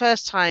 and not the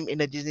first time in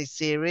a Disney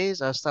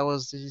series, or Star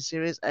Wars Disney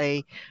series,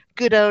 a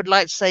good old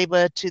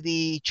lightsaber to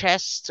the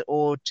chest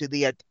or to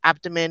the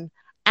abdomen,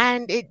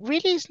 and it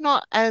really is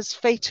not as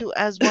fatal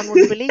as one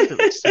would believe it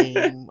would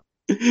seem.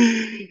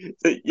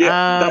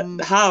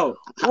 How?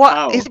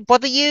 Does it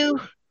bother you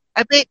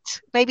a bit?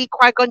 Maybe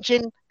Qui-Gon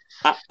Jinn?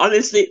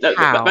 Honestly,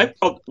 my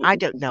problem, I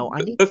don't know.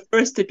 The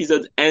first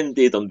episode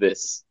ended on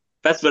this.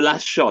 That's the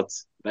last shot.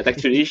 But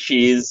actually,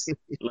 she is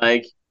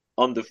like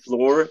on the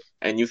floor,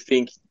 and you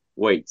think,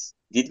 wait,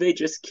 did they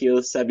just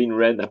kill Sabine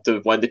Wren after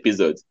one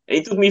episode? And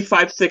it took me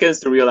 5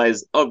 seconds to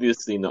realize,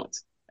 obviously not.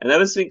 And I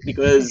was thinking,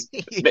 because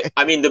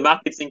the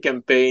marketing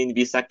campaign,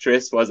 this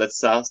actress was at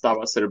Star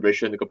Wars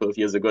Celebration a couple of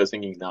years ago. I was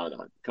thinking, no, it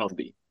can't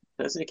be.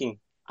 I was thinking,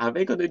 are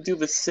they going to do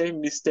the same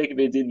mistake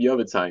they did the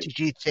other time? Did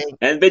you think?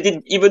 And they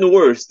did even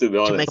worse, to be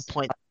honest. To make a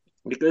point.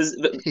 Because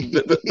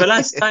the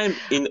last time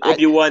in I,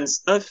 Obi-Wan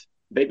stuff,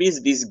 maybe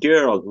it's this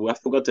girl who I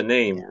forgot the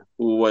name, yeah.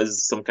 who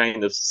was some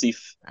kind of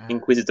Sith Uh,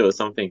 Inquisitor or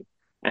something.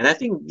 And I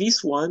think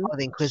this one,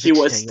 the she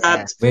was Inquisitor,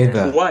 yeah. stabbed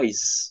Vader.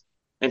 twice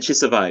and she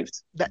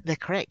survived. They're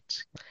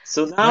correct.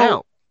 So now,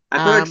 Well,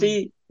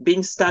 apparently,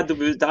 being stabbed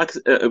with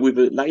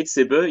a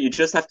lightsaber, you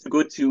just have to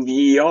go to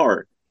the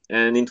ER,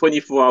 and in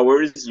 24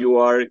 hours, you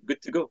are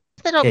good to go.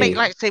 they don't make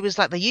Okay, lightsabers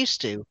like they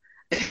used to.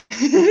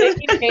 They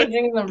keep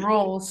changing the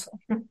rules.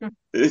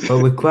 but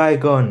with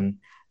Qui-Gon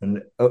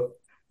and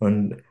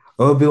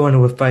Obi-Wan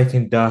was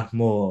fighting Darth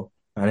Maul,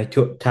 and it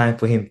took time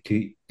for him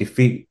to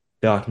defeat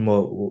Darth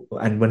Maul.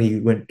 And when he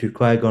went to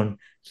Qui-Gon's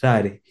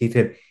side, he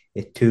said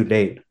it's too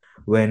late.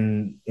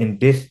 When in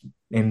not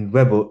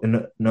Rebel,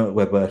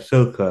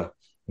 Ahsoka,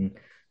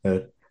 uh,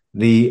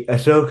 the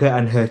Ahsoka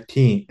and her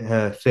team,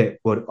 her set,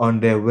 were on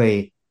their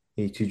way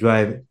to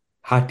drive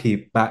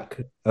Hattie back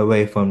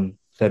away from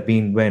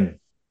Sabine Wren.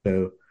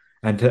 So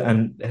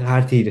and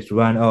Hattie just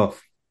ran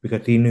off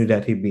because he knew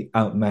that he'd be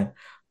outmatched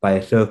by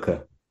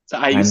Ahsoka. So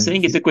are you And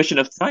saying it's a question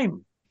of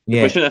time? A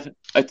yeah, question of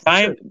a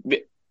time?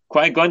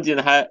 Qui-Gon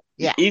didn't have.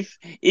 Yeah. If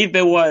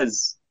there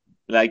was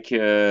like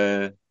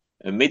a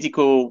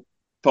medical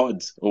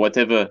pod or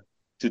whatever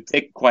to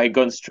take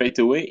Qui-Gon straight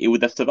away, he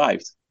would have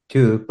survived.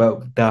 true,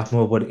 but Darth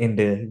Maul was in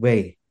the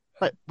way.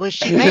 But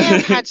she may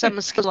have had some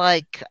skill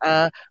like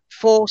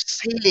force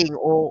healing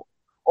or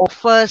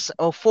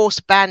force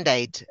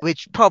band-aid,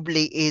 which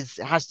probably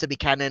has to be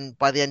canon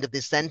by the end of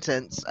this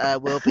sentence.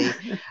 Will be.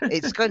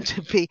 It's going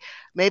to be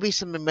maybe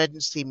some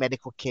emergency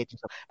medical kit.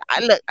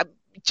 Look,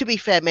 to be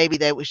fair, maybe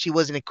she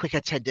was in a quick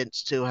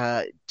attendance to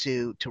her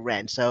to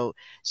Ren, so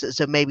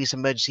maybe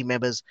some emergency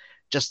members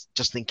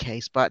just in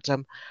case. But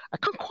I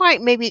can't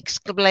quite maybe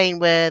explain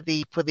where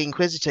for the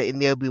Inquisitor in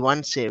the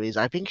Obi-Wan series.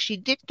 I think she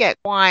did get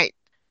quite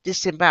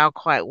disemboweled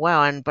quite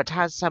well, but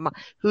has some,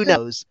 who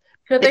knows?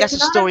 I Could think they that's a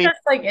not have story just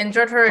like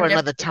injured her for a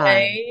another different time.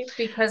 way?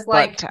 Because But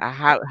like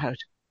how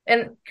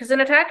because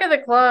in Attack of the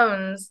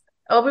Clones,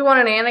 Obi-Wan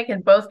and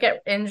Anakin both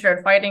get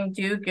injured fighting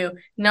Dooku.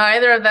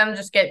 Neither of them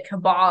just get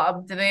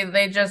kebabbed.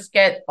 They just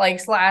get like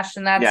slashed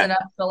and that's Yeah,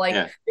 enough. So like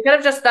yeah. they could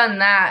have just done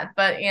that,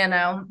 but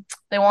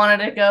they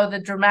wanted to go the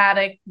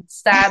dramatic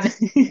stab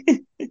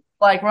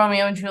like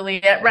Romeo and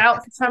Juliet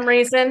route for some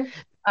reason.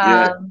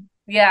 Yeah.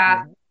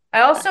 Yeah.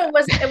 I also uh,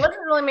 it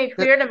wasn't really made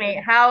clear to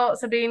me how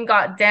Sabine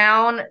got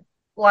down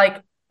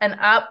like and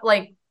up.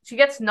 Like she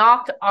gets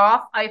knocked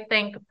off, I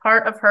think,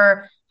 part of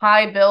her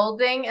high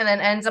building and then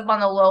ends up on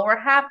the lower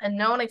half, and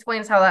no one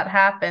explains how that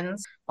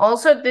happens.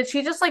 Also, did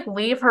she just like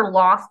leave her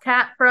lost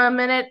cat for a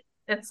minute?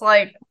 It's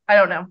like, I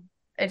don't know.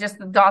 It just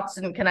the dots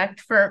didn't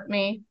connect for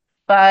me.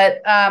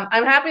 But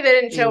I'm happy they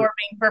didn't show her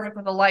being perfect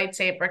with a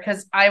lightsaber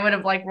because I would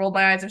have like rolled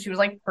my eyes if she was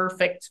like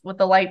perfect with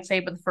the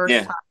lightsaber the first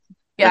Yeah. time.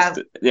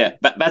 Yeah,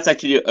 That's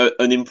actually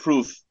an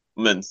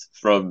improvement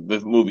from the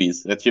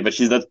movies. Actually, but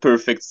she's not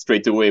perfect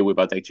straight away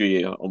without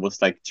actually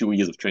almost like 2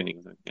 years of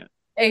training. Yeah.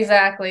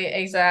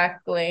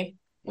 exactly.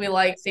 We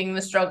like seeing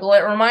the struggle.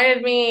 It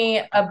reminded me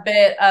a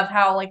bit of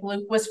how like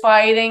Luke was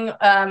fighting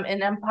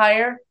in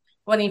Empire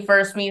when he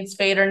first meets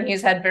Vader and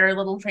he's had very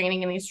little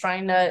training and he's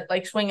trying to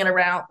like swing it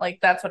around. Like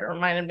that's what it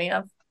reminded me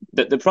of.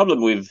 The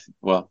problem with,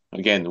 well,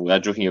 again, we are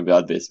joking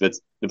about this, but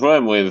the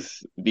problem with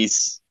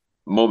this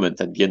moment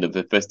at the end of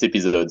the first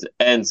episode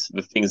and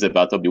the things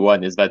about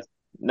Obi-Wan is that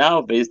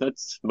now there is not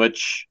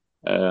much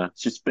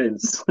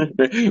suspense.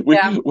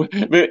 Yeah.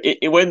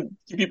 When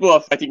people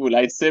are fighting with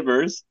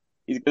lightsabers,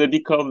 it's going to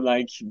become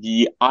like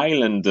the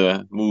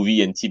Islander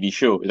movie and TV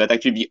show. That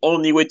actually the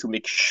only way to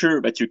make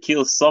sure that you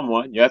kill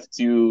someone, you have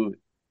to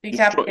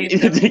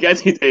Decapitate them.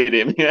 decapitate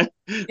him. Yeah,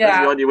 that's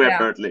the only way, Yeah.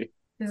 apparently.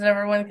 Because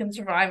everyone can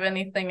survive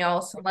anything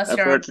else unless you're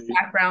a Apparently,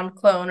 background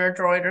clone or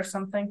droid or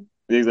something.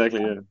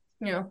 exactly. Yeah.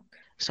 Yeah.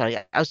 sorry,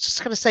 I was just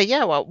going to say,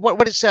 yeah. Well,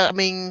 what is? I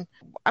mean,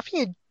 I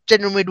think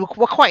generally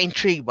we're quite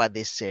intrigued by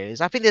this series.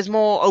 I think there's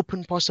more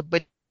open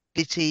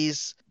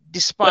possibilities,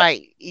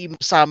 despite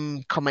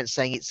some comments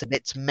saying it's a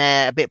bit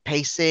meh, a bit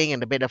pacing,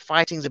 and a bit of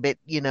fighting's a bit,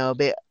 a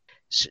bit,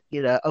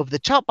 over the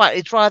top. But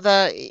it's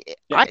rather,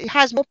 it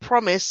has more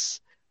promise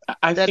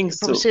I than think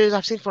from a so. series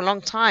I've seen for a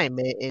long time.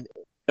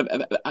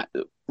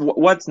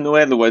 What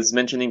Noel was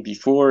mentioning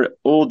before,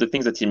 all the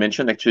things that he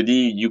mentioned,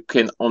 actually, you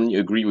can only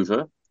agree with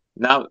her.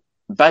 Now,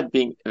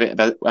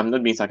 I'm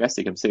not being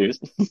sarcastic, I'm serious.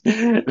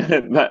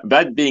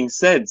 That being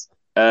said,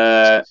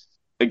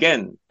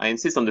 again, I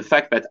insist on the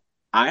fact that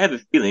I have a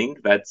feeling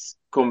that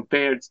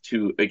compared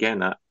to,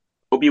 again,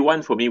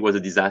 Obi-Wan for me was a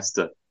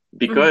disaster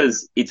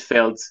because it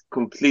felt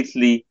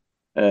completely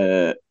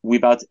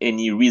without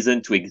any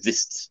reason to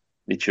exist,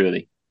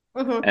 literally.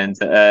 Mm-hmm.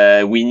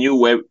 And we knew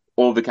where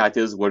all the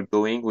characters were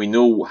going. We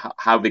know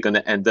how they're going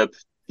to end up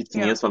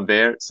 15 years from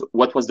there. So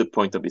what was the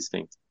point of this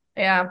thing?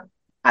 Yeah.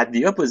 At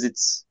the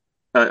opposites,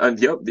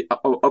 oppositely,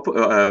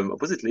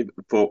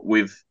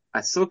 with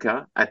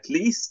Ahsoka, at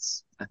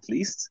least,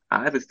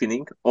 I have a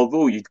feeling,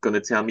 although you're going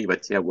to tell me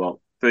that, yeah, well,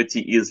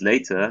 30 years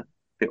later,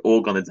 they're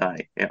all going to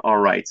die. Yeah, all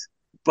right.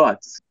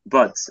 But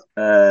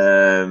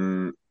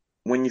when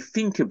you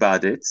think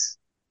about it,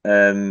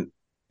 In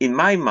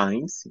my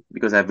mind,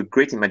 because I have a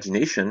great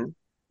imagination,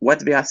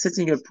 what they are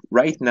setting up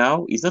right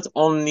now is not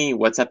only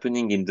what's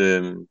happening in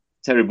the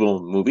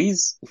terrible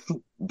movies,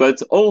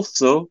 but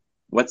also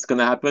what's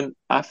gonna happen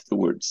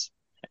afterwards.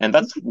 And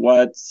that's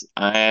what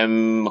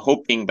I'm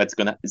hoping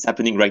is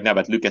happening right now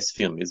at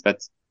Lucasfilm, is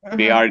that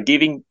they are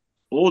giving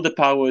all the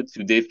power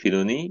to Dave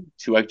Filoni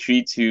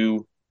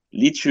to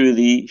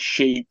literally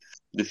shape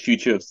the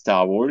future of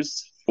Star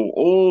Wars for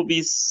all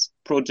these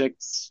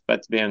projects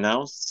that they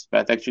announced.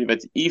 That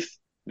if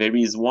there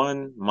is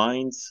one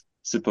mind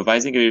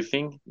supervising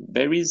everything,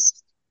 there is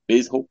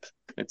hope,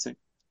 let's say.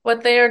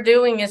 What they are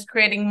doing is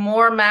creating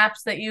more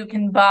maps that you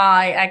can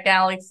buy at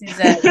Galaxy's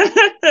Edge.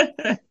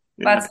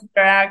 That's what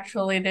they're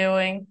actually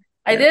doing.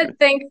 I did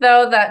think,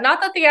 though, that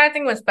not that the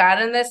acting was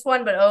bad in this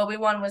one, but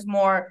Obi-Wan was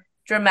more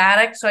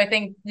dramatic. So I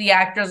think the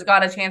actors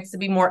got a chance to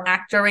be more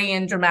actory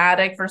and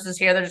dramatic versus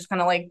here they're just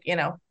kind of like,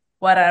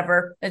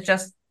 whatever. It's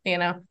just,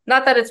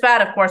 not that it's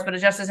bad, of course, but it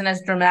just isn't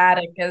as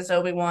dramatic as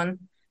Obi-Wan.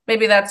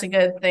 Maybe that's a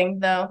good thing,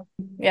 though.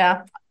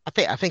 Yeah.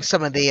 I think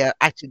some of the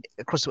acting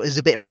across is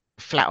a bit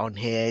flat on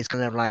here. It's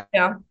kind of like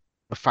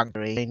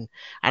functionary, and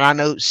I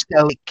know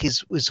stoic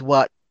was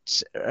what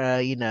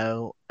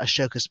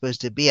Ashoka's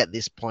supposed to be at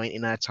this point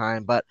in her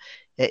time, but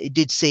it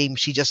did seem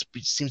she just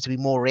seems to be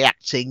more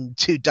reacting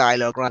to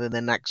dialogue rather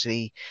than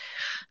actually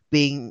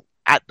being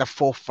at the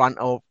forefront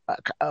of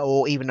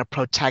or even a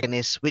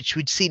protagonist, which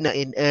we'd seen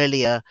in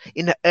the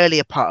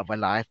earlier part of her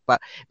life,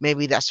 but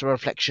maybe that's a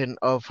reflection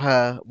of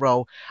her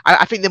role.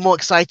 I think the more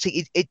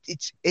exciting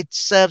it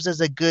serves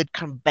as a good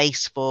kind of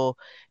base for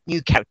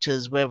new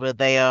characters, whether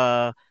they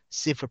are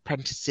Sith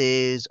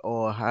apprentices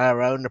or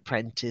her own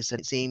apprentice,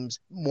 and it seems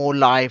more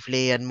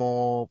lively and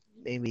more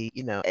maybe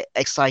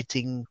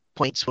exciting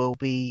points will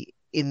be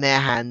in their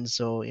hands,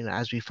 or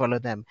as we follow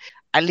them.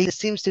 At least it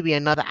seems to be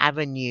another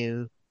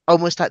avenue,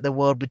 almost like the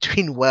world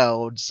between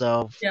worlds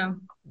of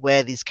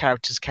where these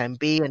characters can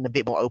be, and a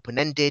bit more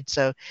open-ended.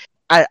 So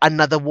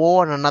another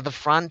war on another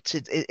front.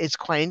 It's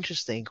quite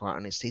interesting, quite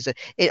honestly. So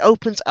it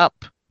opens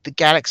up the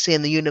galaxy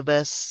and the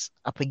universe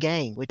up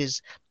again, which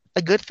is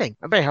a good thing.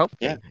 I'm very hopeful.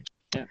 Yeah.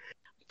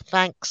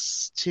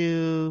 Thanks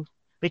to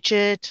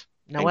Richard,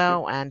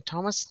 Noel, and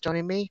Thomas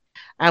joining me,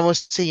 and we'll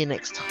see you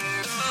next time.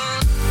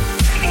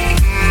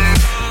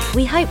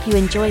 We hope you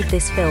enjoyed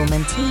this film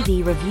and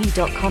TV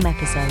review.com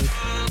episode.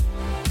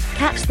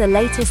 Catch the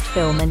latest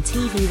film and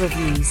TV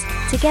reviews,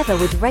 together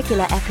with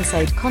regular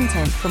episode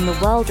content from the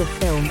world of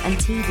film and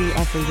TV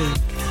every week.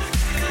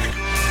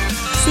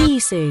 See you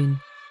soon.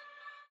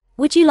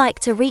 Would you like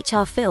to reach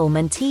our film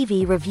and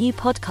TV review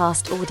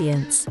podcast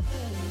audience?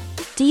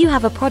 Do you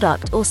have a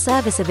product or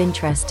service of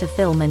interest to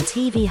film and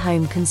TV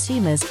home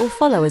consumers or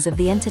followers of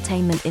the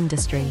entertainment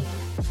industry?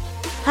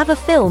 Have a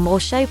film or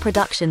show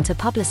production to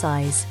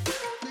publicize?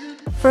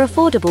 For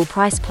affordable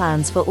price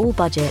plans for all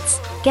budgets,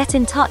 get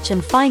in touch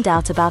and find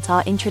out about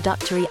our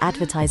introductory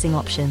advertising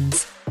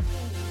options.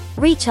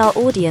 Reach our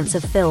audience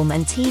of film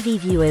and TV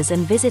viewers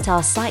and visit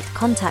our site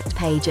contact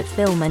page at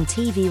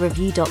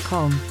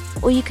filmandtvreview.com,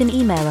 or you can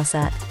email us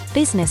at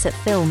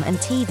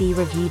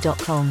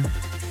business@filmandtvreview.com.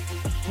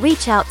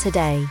 Reach out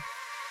today.